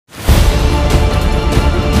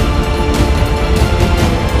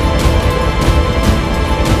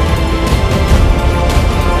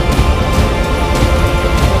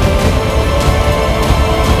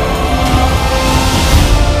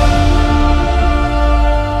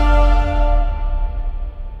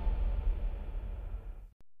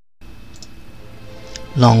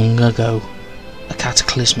Long ago, a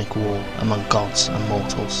cataclysmic war among gods and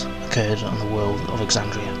mortals occurred on the world of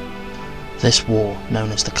Exandria. This war,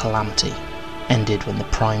 known as the Calamity, ended when the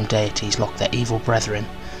prime deities locked their evil brethren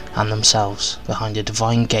and themselves behind a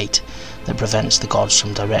divine gate that prevents the gods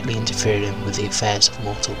from directly interfering with the affairs of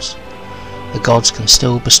mortals. The gods can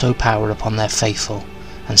still bestow power upon their faithful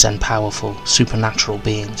and send powerful, supernatural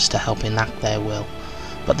beings to help enact their will,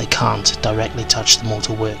 but they can't directly touch the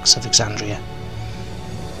mortal works of Exandria.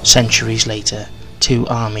 Centuries later, two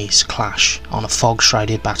armies clash on a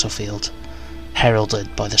fog-shrouded battlefield,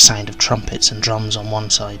 heralded by the sound of trumpets and drums on one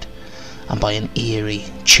side, and by an eerie,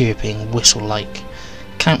 chirping whistle-like,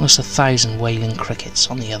 countless 1,000 wailing crickets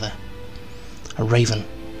on the other. A raven,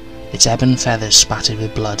 its ebon feathers spattered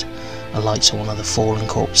with blood, alights on one of the fallen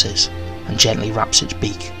corpses and gently wraps its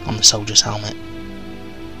beak on the soldier's helmet.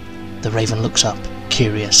 The raven looks up,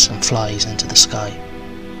 curious, and flies into the sky.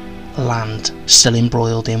 Land, still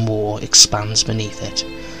embroiled in war, expands beneath it,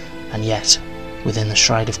 and yet, within the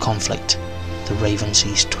shroud of conflict, the raven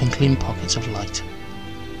sees twinkling pockets of light.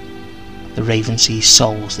 The raven sees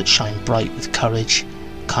souls that shine bright with courage,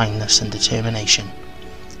 kindness, and determination.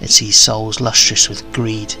 It sees souls lustrous with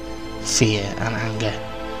greed, fear, and anger,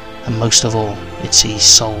 and most of all, it sees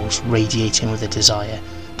souls radiating with a desire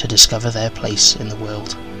to discover their place in the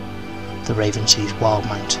world. The raven sees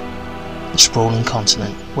Wildmount, the sprawling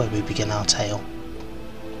continent where we begin our tale.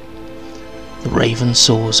 The raven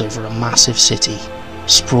soars over a massive city,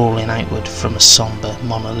 sprawling outward from a sombre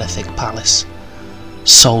monolithic palace.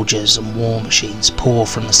 Soldiers and war machines pour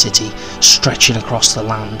from the city, stretching across the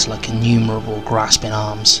land like innumerable grasping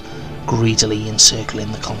arms, greedily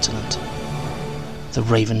encircling the continent. The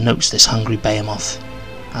raven notes this hungry behemoth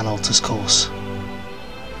and alters course.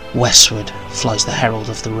 Westward flies the herald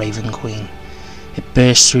of the Raven Queen. It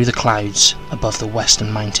bursts through the clouds above the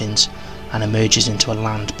western mountains and emerges into a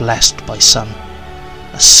land blessed by sun.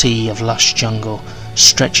 A sea of lush jungle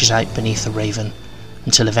stretches out beneath the raven,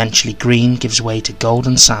 until eventually green gives way to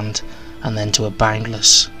golden sand and then to a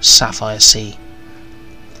boundless sapphire sea.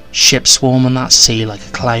 Ships swarm on that sea like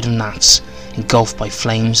a cloud of gnats, engulfed by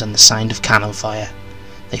flames and the sound of cannon fire.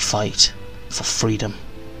 They fight for freedom.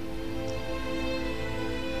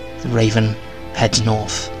 The raven heads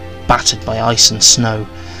north, battered by ice and snow,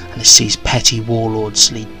 and it sees petty warlords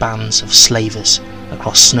lead bands of slavers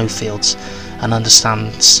across snowfields, and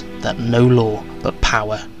understands that no law but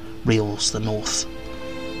power rules the north.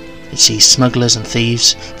 It sees smugglers and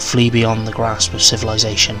thieves flee beyond the grasp of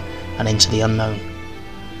civilization and into the unknown.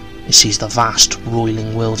 It sees the vast,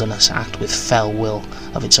 roiling wilderness act with fell will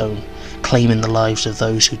of its own, claiming the lives of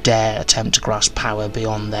those who dare attempt to grasp power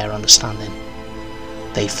beyond their understanding.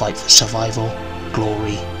 They fight for survival,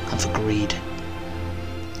 glory, and for greed.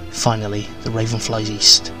 Finally, the raven flies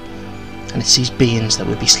east, and it sees beings that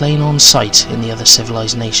would be slain on sight in the other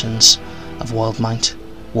civilized nations of Wildmount,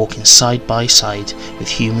 walking side by side with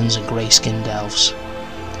humans and grey-skinned elves.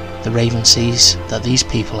 The raven sees that these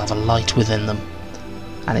people have a light within them,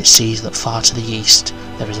 and it sees that far to the east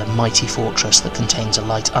there is a mighty fortress that contains a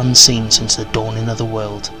light unseen since the dawning of the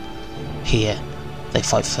world. Here they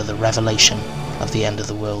fight for the revelation of the end of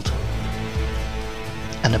the world.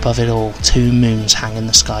 And above it all, 2 moons hang in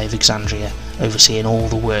the sky of Exandria, overseeing all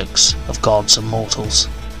the works of gods and mortals.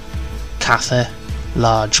 Cather,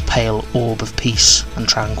 large pale orb of peace and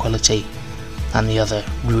tranquility, and the other,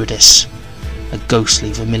 Ruidus, a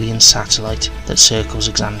ghostly vermilion satellite that circles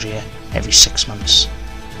Exandria every 6 months.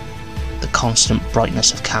 The constant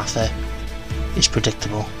brightness of Cather is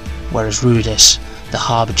predictable, whereas Ruidus, the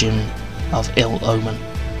harbinger of ill omen,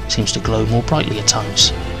 seems to glow more brightly at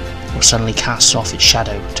times, or suddenly casts off its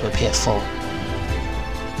shadow to appear full.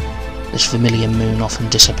 This vermilion moon often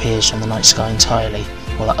disappears from the night sky entirely,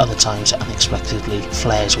 while at other times it unexpectedly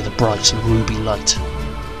flares with a bright ruby light.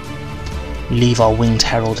 We leave our winged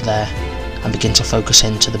herald there and begin to focus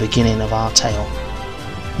in to the beginning of our tale.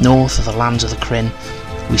 North of the lands of the Kryn,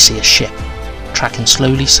 we see a ship tracking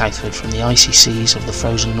slowly southward from the icy seas of the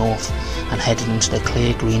frozen north and headed into the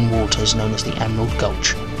clear green waters known as the Emerald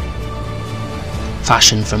Gulch.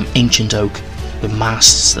 Fashioned from ancient oak, with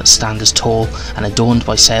masts that stand as tall and adorned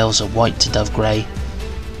by sails of white to dove grey,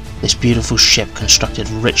 this beautiful ship constructed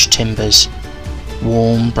of rich timbers,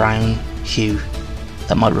 warm brown hue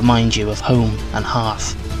that might remind you of home and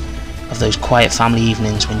hearth, of those quiet family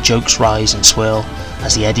evenings when jokes rise and swirl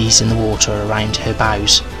as the eddies in the water around her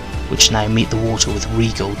bows, which now meet the water with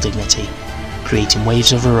regal dignity, creating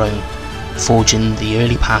waves of her own, forging the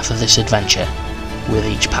early path of this adventure with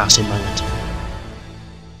each passing moment.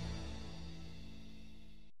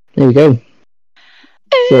 There we go.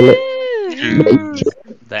 So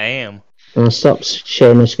Damn. I'll stop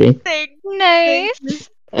sharing the screen. Thank you. Nice.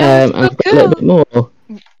 And Oh, I've got a little bit more.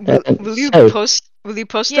 Will you So post? Will you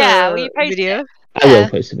post yeah, will a you post video? it? I will Yeah.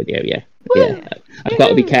 post the video. Yeah, yeah. Woo! I've got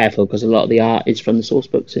to be Woohoo! careful because a lot of the art is from the source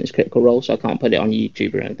books and it's Critical Role, so I can't put it on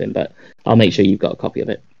YouTube or anything. But I'll make sure you've got a copy of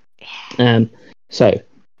it. So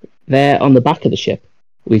there on the back of the ship,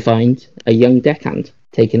 we find a young deckhand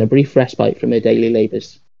taking a brief respite from her daily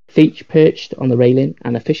labours. Feet perched on the railing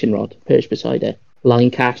and a fishing rod perched beside her.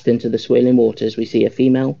 Line cast into the swirling waters, we see a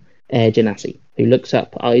female air genasi who looks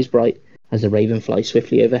up, eyes bright, as the raven flies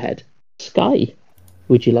swiftly overhead. Sky,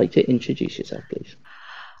 would you like to introduce yourself, please?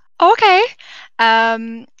 Okay.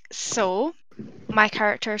 So my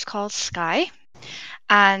character is called Sky,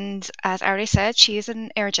 and as I already said, she is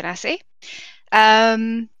an air genasi.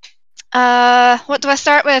 What do I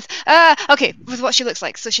start with? Okay, with what she looks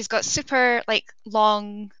like. So she's got super like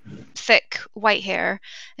long, thick white hair,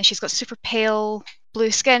 and she's got super pale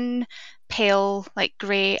blue skin, pale like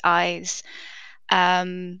grey eyes.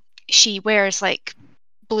 She wears like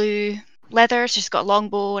blue leather. So she's got a long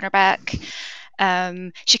bow on her back.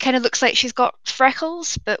 She kind of looks like she's got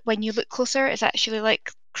freckles, but when you look closer, it's actually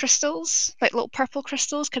like crystals, like little purple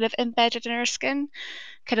crystals, kind of embedded in her skin.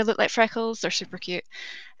 Kind of look like freckles. They're super cute.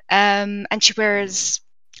 And she wears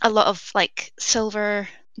a lot of like silver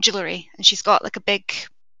jewelry, and she's got like a big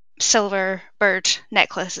silver bird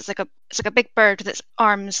necklace. It's like a big bird with its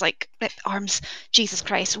arms, Jesus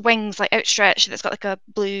Christ, wings like outstretched, and it's got like a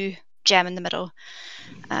blue gem in the middle.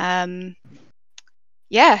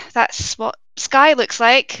 Yeah, that's what Sky looks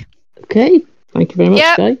like. Okay, thank you very much,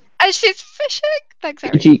 Yep, Sky. and she's fishing. Thanks,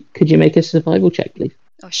 Could Harry. you make a survival check, please?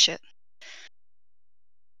 Oh shit.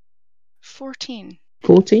 14.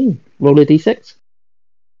 14. Roll a d6.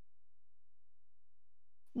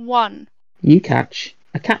 1. You catch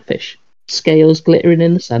a catfish, scales glittering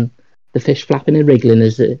in the sun, the fish flapping and wriggling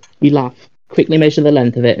as you laugh. Quickly measure the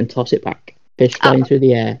length of it and toss it back. Fish flying through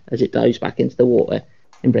the air as it dives back into the water,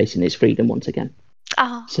 embracing its freedom once again.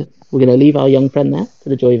 Oh. So we're going to leave our young friend there for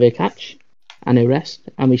the joy of her catch and her rest,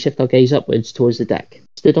 and we shift our gaze upwards towards the deck.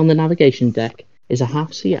 Stood on the navigation deck is a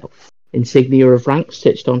half-sea elf, insignia of rank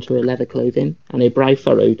stitched onto her leather clothing, and her brow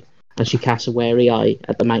furrowed as she casts a wary eye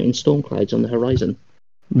at the mountain storm clouds on the horizon.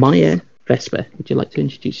 Maya Vesper, would you like to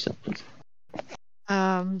introduce yourself, please?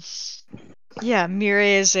 Yeah,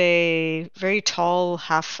 Mirai is a very tall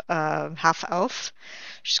half elf.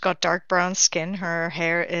 She's got dark brown skin. Her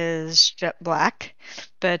hair is jet black,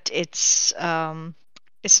 but it's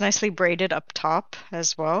nicely braided up top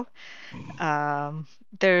as well.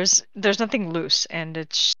 There's nothing loose, and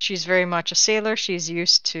she's very much a sailor. She's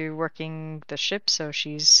used to working the ship, so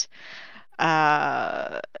she's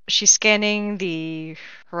scanning the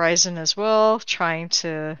horizon as well, trying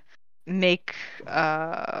to make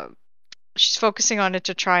she's focusing on it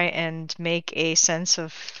to try and make a sense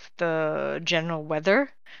of the general weather,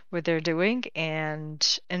 what they're doing,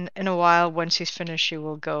 and in a while, once she's finished, she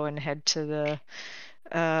will go and head to the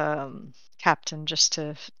captain just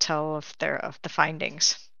to tell of the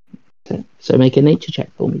findings. So make a nature check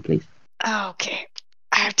for me, please. Okay,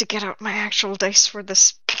 I have to get out my actual dice for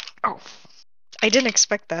this. Oh, I didn't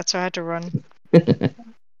expect that, so I had to run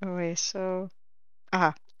away. So,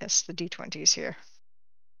 yes, the d20s here.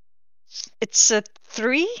 It's a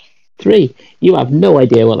 3. 3. You have no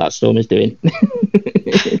idea what that storm is doing.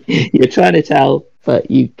 You're trying to tell,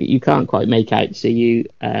 but you can't quite make out. So you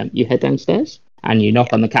head downstairs and you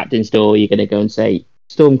knock on the captain's door. You're going to go and say,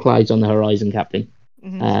 "Storm clouds on the horizon, Captain."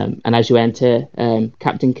 Mm-hmm. And as you enter,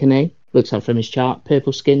 Captain Kane looks up from his chart.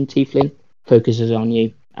 Purple skin tiefling focuses on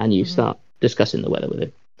you, and you start discussing the weather with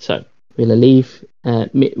him. So we'll leave.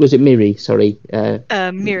 Was it Miri? Sorry.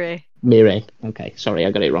 Mirai. Mire. Okay, sorry,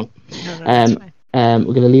 I got it wrong. No, that's fine.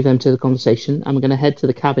 We're going to leave them to the conversation, and we're going to head to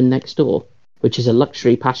the cabin next door, which is a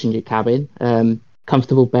luxury passenger cabin.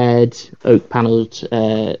 Comfortable bed, oak panelled,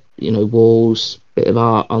 walls, bit of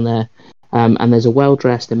art on there, and there's a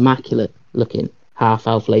well-dressed, immaculate-looking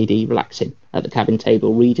half-elf lady relaxing at the cabin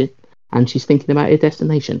table reading, and she's thinking about her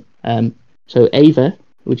destination. So Ava,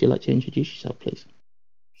 would you like to introduce yourself, please?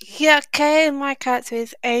 Yeah, okay, my character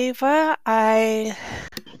is Ava. I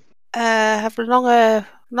have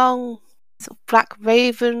long sort of black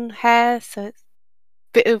raven hair, so it's a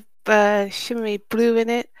bit of shimmery blue in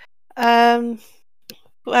it.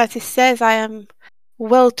 As it says, I am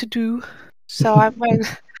well-to-do, so I'm wearing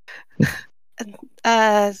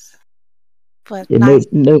You're nice.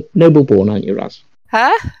 noble born, aren't you, Raz?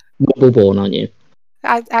 Huh? Noble born, aren't you?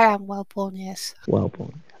 I am well-born, yes. Well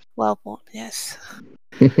born. Well-born, yes.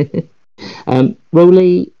 Roll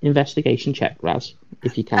a investigation check, Raz,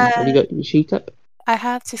 if you can. Have you got your sheet up? I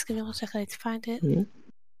have. Just give me 1 second to find it. Yeah.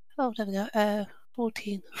 Oh, there we go.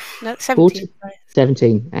 14. No, 17. Sorry.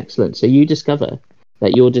 17, excellent. So you discover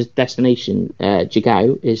that your destination,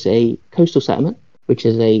 Jigao, is a coastal settlement, which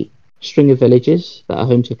is a string of villages that are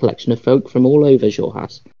home to a collection of folk from all over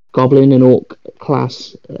Xhorhas. Goblin and Orc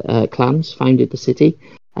clans founded the city,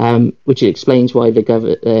 which explains why it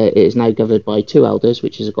is now governed by 2 elders,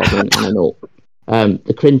 which is a goblin and an orc.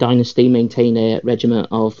 The Kryn dynasty maintain a regiment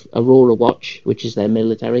of Aurora Watch, which is their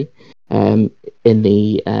military, in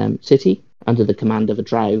the city, under the command of a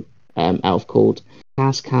drow elf called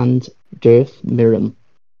Kazkand Dirth Miram.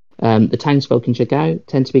 The townsfolk in Jigao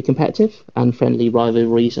tend to be competitive, and friendly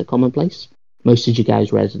rivalries are commonplace. Most of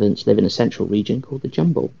Jigao's residents live in a central region called the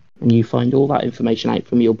Jumble, and you find all that information out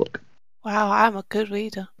from your book. Wow, I'm a good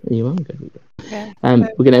reader. You are a good reader. Yeah.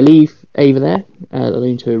 We're going to leave Ava there,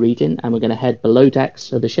 alone to her reading, and we're going to head below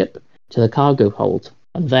decks of the ship to the cargo hold.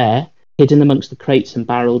 And there, hidden amongst the crates and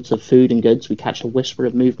barrels of food and goods, we catch a whisper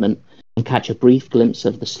of movement and catch a brief glimpse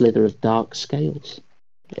of the slither of dark scales.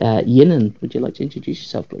 Yinan, would you like to introduce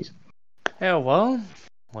yourself, please? Yeah, well,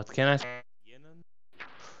 what can I say?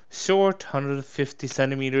 Short, 150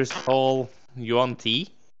 centimeters tall, Yuan Ti.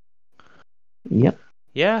 Yep.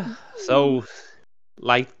 Yeah, so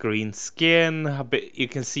light green skin, you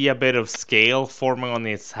can see a bit of scale forming on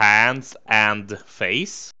its hands and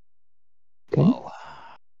face. Okay. Well,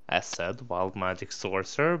 as said, wild magic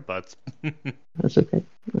sorcerer, but That's okay.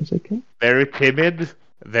 That's okay. very timid,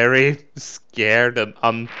 very scared and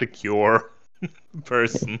unsecure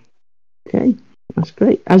person. Okay, that's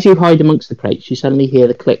great. As you hide amongst the crates, you suddenly hear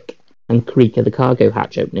the click and creak of the cargo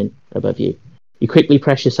hatch opening above you. You quickly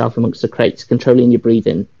press yourself amongst the crates, controlling your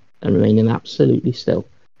breathing and remaining absolutely still.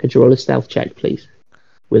 Could you roll a stealth check, please?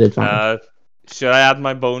 With advantage. Should I add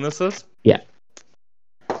my bonuses? Yeah.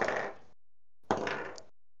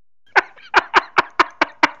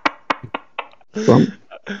 Go on.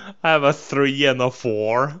 I have a 3 and a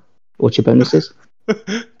 4. What's your bonuses?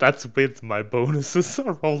 That's with my bonuses. I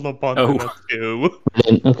rolled a bunch Oh. and a 2.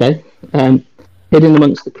 Okay. Hidden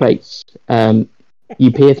amongst the crates, you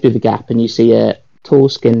peer through the gap and you see a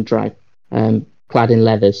tall-skinned drow, clad in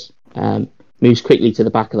leathers, moves quickly to the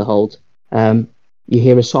back of the hold. You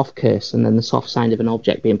hear a soft curse and then the soft sound of an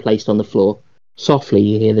object being placed on the floor. Softly,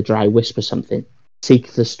 you hear the drow whisper something.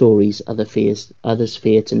 Seek the stories others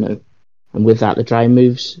fear to know. And with that, the drow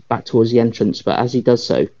moves back towards the entrance, but as he does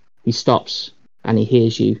so, he stops and he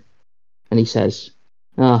hears you, and he says,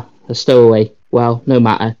 "Ah, a stowaway. Well, no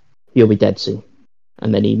matter. You'll be dead soon."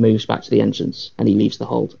 And then he moves back to the entrance and he leaves the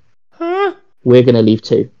hold. Huh? We're going to leave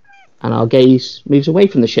too. And our gaze moves away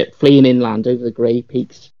from the ship, fleeing inland over the grey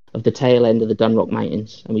peaks of the tail end of the Dunrock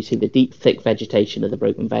Mountains, and we see the deep, thick vegetation of the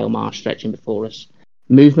Broken Vale Marsh stretching before us.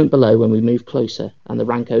 Movement below when we move closer, and the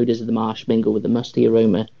rank odours of the marsh mingle with the musty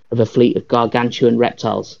aroma of a fleet of gargantuan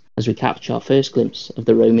reptiles as we capture our first glimpse of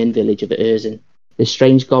the Roman village of Erzin. This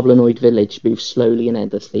strange goblinoid village moves slowly and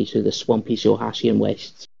endlessly through the swampy Xhorhasian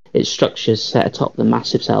wastes, its structures set atop the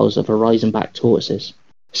massive cells of horizon-backed tortoises.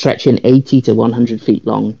 Stretching 80 to 100 feet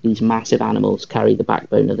long, these massive animals carry the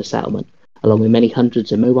backbone of the settlement, along with many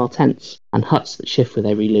hundreds of mobile tents and huts that shift with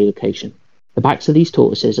every relocation. The backs of these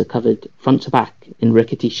tortoises are covered front to back in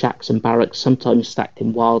rickety shacks and barracks, sometimes stacked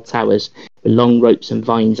in wild towers with long ropes and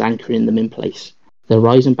vines anchoring them in place. The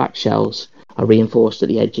horizon-backed shells are reinforced at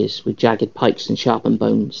the edges with jagged pikes and sharpened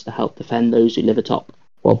bones to help defend those who live atop,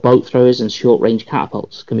 while bolt throwers and short-range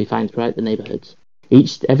catapults can be found throughout the neighbourhoods.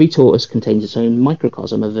 Every tortoise contains its own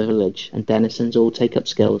microcosm of a village, and denizens all take up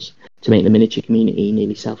skills to make the miniature community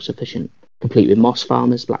nearly self-sufficient, complete with moss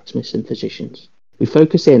farmers, blacksmiths and physicians. We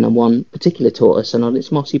focus in on one particular tortoise, and on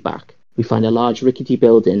its mossy back we find a large rickety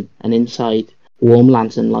building, and inside warm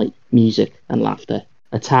lantern-light, music and laughter.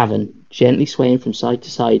 A tavern, gently swaying from side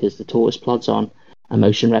to side as the tortoise plods on, a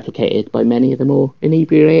motion replicated by many of the more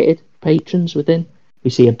inebriated patrons within.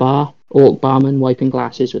 We see a bar, orc barman wiping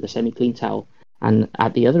glasses with a semi-clean towel, and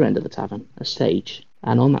at the other end of the tavern, a stage.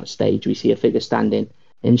 And on that stage we see a figure standing,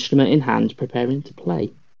 instrument in hand, preparing to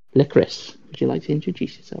play. Licorice, would you like to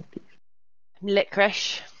introduce yourself, please?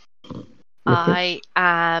 Licorice. I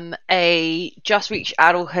am a just reached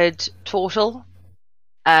adulthood turtle.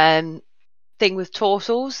 Thing with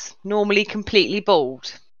turtles, normally completely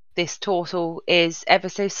bald. This turtle is ever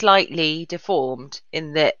so slightly deformed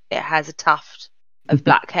in that it has a tuft of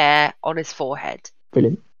black hair on his forehead.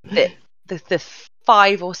 Brilliant. The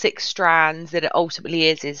 5 or 6 strands that it ultimately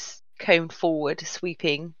is combed forward,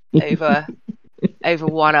 sweeping over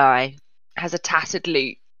one eye. Has a tattered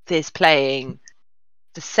lute that is playing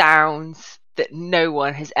the sounds that no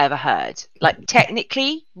one has ever heard. Like,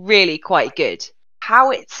 technically, really quite good.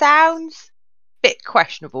 How it sounds, bit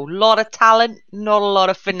questionable. A lot of talent, not a lot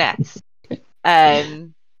of finesse.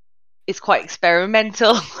 It's quite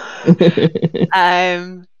experimental.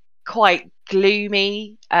 Quite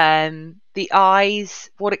gloomy. The eyes,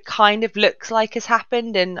 what it kind of looks like has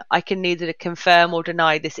happened, and I can neither confirm or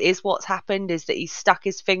deny this is what's happened, is that he's stuck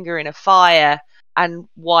his finger in a fire and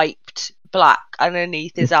wiped black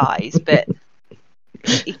underneath his eyes, but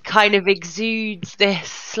he kind of exudes this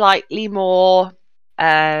slightly more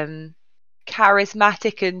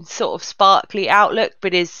charismatic and sort of sparkly outlook,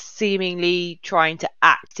 but is seemingly trying to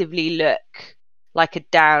actively look like a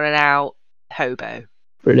down and out hobo.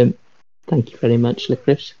 Brilliant. Thank you very much,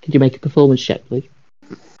 Licorice. Could you make a performance check, please?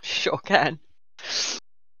 Sure can.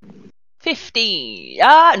 15.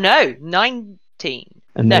 No, 19.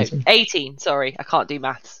 Amazing. No, 18. Sorry, I can't do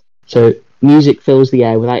maths. So, music fills the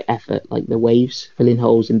air without effort, like the waves filling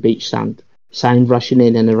holes in beach sand. Sound rushing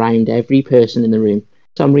in and around every person in the room.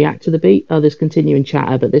 Some react to the beat, others continue in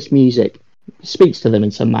chatter, but this music speaks to them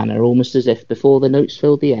in some manner, almost as if before the notes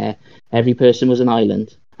filled the air, every person was an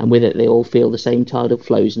island, and with it they all feel the same tidal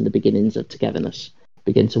flows and the beginnings of togetherness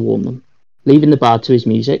begin to warm them. Leaving the bard to his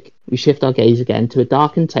music, we shift our gaze again to a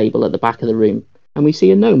darkened table at the back of the room, and we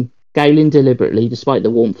see a gnome. Growling deliberately, despite the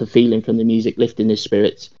warmth of feeling from the music lifting his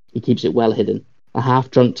spirits, he keeps it well hidden. A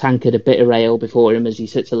half-drunk tankard of bitter ale before him as he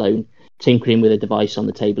sits alone, tinkering with a device on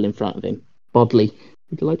the table in front of him. Bodley,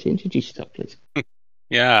 would you like to introduce yourself, please?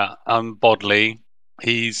 Yeah, I'm Bodley.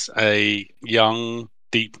 He's a young,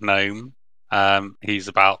 deep gnome. He's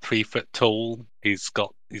about 3 foot tall. He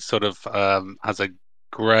sort of has a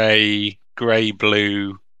grey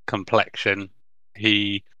blue complexion.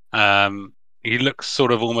 He looks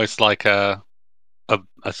sort of almost like a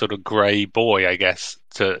sort of grey boy, I guess,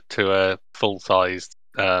 to a full sized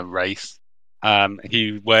race.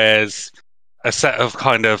 He wears a set of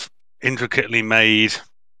kind of intricately made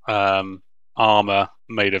armor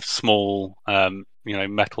made of small,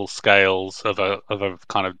 metal scales of a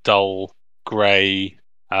kind of dull grey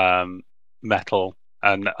metal,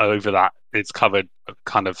 and over that it's covered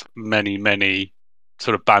kind of many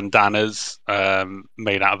sort of bandanas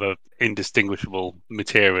made out of a indistinguishable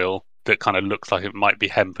material that kind of looks like it might be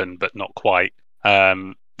hempen but not quite.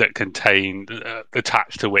 That contain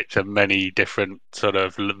attached to which are many different sort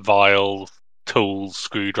of vials, tools,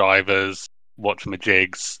 screwdrivers,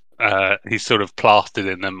 watchamajigs. He's sort of plastered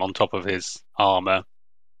in them on top of his armor,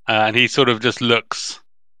 and he sort of just looks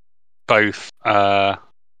both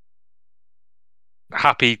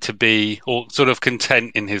happy to be, or sort of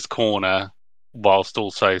content in his corner, whilst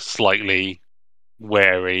also slightly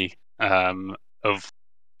wary of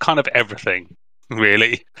kind of everything.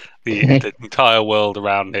 Really, the entire world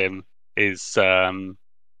around him is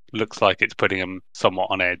looks like it's putting him somewhat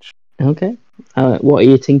on edge. Okay. What are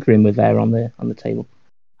you tinkering with there on the table?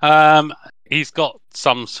 He's got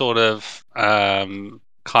some sort of kind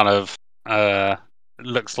of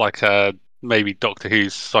looks like a maybe Doctor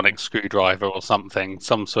Who's sonic screwdriver or something,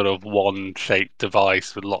 some sort of wand-shaped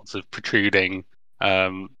device with lots of protruding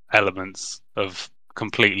elements of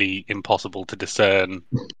completely impossible to discern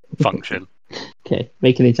function. Okay,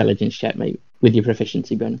 make an intelligence check, mate, with your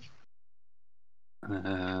proficiency bonus.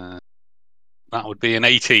 That would be an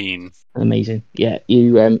 18. Amazing. Yeah,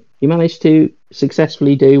 you managed to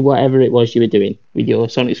successfully do whatever it was you were doing with your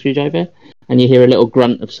sonic screwdriver, and you hear a little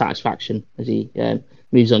grunt of satisfaction as he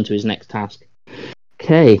moves on to his next task.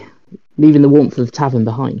 Okay, leaving the warmth of the tavern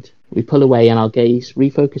behind, we pull away and our gaze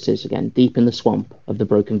refocuses again deep in the swamp of the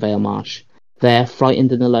Broken Vale Marsh. There,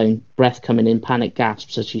 frightened and alone, breath coming in panic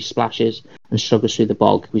gasps as she splashes and struggles through the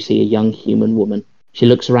bog, we see a young human woman. She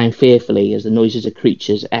looks around fearfully as the noises of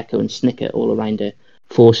creatures echo and snicker all around her,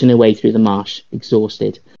 forcing her way through the marsh,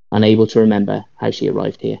 exhausted, unable to remember how she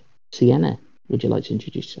arrived here. Sienna, would you like to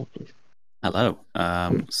introduce yourself, please? Hello.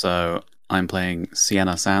 So I'm playing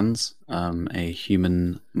Sienna Sands, a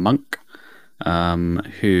human monk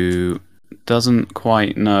who doesn't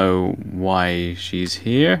quite know why she's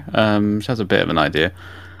here. She has a bit of an idea,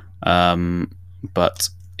 but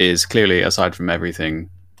is clearly, aside from everything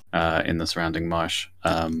in the surrounding marsh,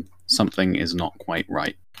 something is not quite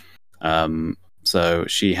right. So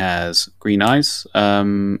she has green eyes.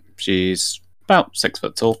 She's about 6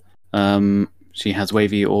 foot tall. She has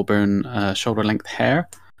wavy auburn shoulder-length hair,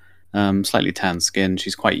 slightly tan skin.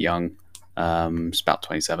 She's quite young. She's about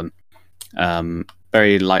 27.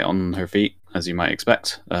 Very light on her feet, as you might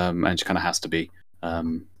expect, and she kind of has to be,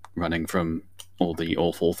 running from all the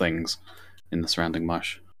awful things in the surrounding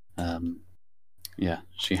marsh. Yeah,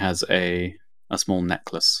 she has a small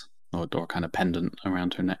necklace or kind of pendant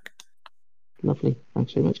around her neck. Lovely,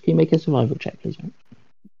 thanks very much. Can you make a survival check, please, mate?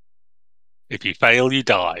 If you fail, you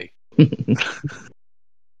die.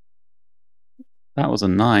 That was a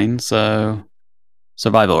 9, so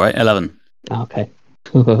survival, right? 11. Okay.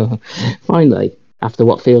 Finally, after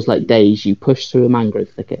what feels like days, you push through a mangrove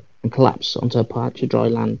thicket and collapse onto a patch of dry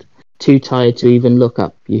land. Too tired to even look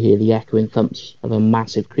up, you hear the echoing thumps of a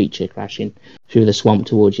massive creature crashing through the swamp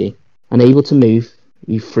towards you. Unable to move,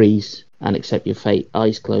 you freeze and accept your fate,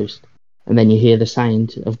 eyes closed. And then you hear the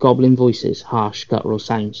sound of goblin voices, harsh, guttural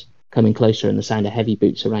sounds, coming closer, and the sound of heavy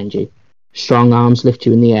boots around you. Strong arms lift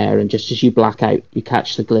you in the air, and just as you black out, you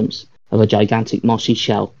catch the glimpse of a gigantic mossy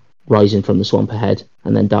shell rising from the swamp ahead,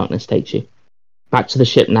 and then darkness takes you. Back to the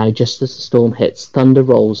ship now, just as the storm hits, thunder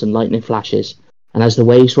rolls and lightning flashes, and as the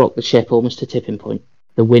waves rock the ship almost to tipping point,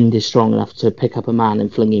 the wind is strong enough to pick up a man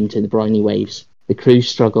and fling him to the briny waves. The crew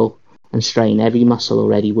struggle and strain, every muscle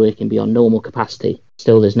already working beyond normal capacity.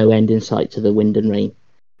 Still, there's no end in sight to the wind and rain.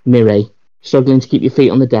 Mireille, struggling to keep your feet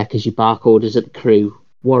on the deck as you bark orders at the crew,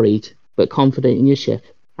 worried but confident in your ship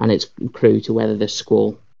and its crew to weather this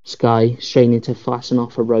squall. Sky, straining to fasten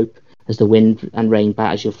off a rope as the wind and rain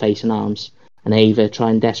batters your face and arms, and Ava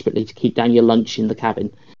trying desperately to keep down your lunch in the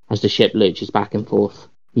cabin as the ship lurches back and forth.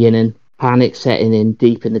 Yinan, panic setting in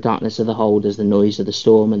deep in the darkness of the hold as the noise of the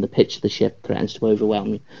storm and the pitch of the ship threatens to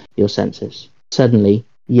overwhelm your senses. Suddenly,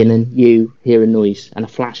 Yinan, you hear a noise and a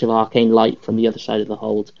flash of arcane light from the other side of the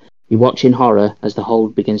hold. You watch in horror as the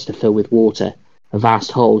hold begins to fill with water, a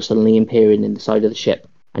vast hole suddenly appearing in the side of the ship,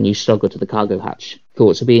 and you struggle to the cargo hatch.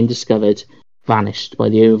 Thoughts of being discovered, vanished by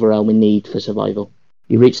the overwhelming need for survival.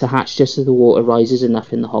 You reach the hatch just as the water rises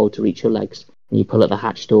enough in the hold to reach your legs, and you pull at the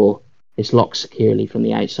hatch door. It's locked securely from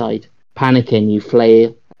the outside. Panicking, you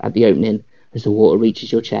flail at the opening as the water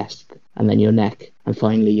reaches your chest, and then your neck, and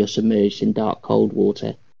finally you're submerged in dark, cold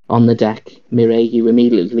water. On the deck, Mireille, you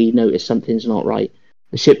immediately notice something's not right.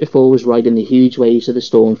 The ship before was riding the huge waves of the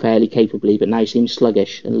storm fairly capably, but now seems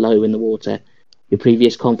sluggish and low in the water. Your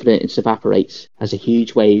previous confidence evaporates as a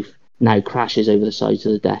huge wave now crashes over the sides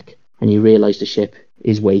of the deck, and you realise the ship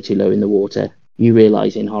is way too low in the water. You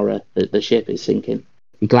realise in horror that the ship is sinking.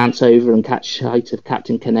 You glance over and catch sight of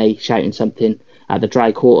Captain Canet shouting something at the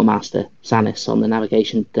dry quartermaster, Sanis, on the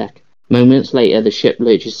navigation deck. Moments later, the ship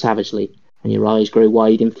lurches savagely, and your eyes grow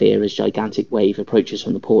wide in fear as a gigantic wave approaches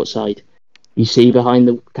from the port side. You see behind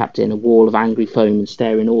the captain a wall of angry foam and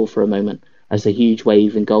stare in awe for a moment as the huge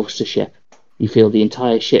wave engulfs the ship. You feel the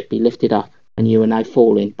entire ship be lifted up, and you are now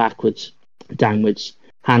falling backwards, downwards,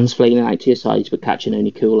 hands flailing out to your sides but catching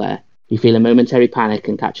only cool air. You feel a momentary panic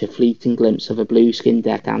and catch a fleeting glimpse of a blue-skinned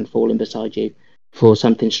deckhand falling beside you, before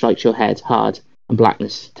something strikes your head hard, and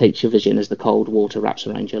blackness takes your vision as the cold water wraps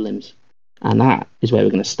around your limbs. And that is where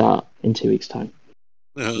we're going to start in 2 weeks' time.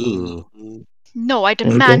 Ooh. No, I There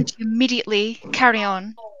we demand you immediately carry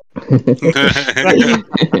on. Right.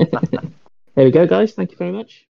 There we go, guys. Thank you very much.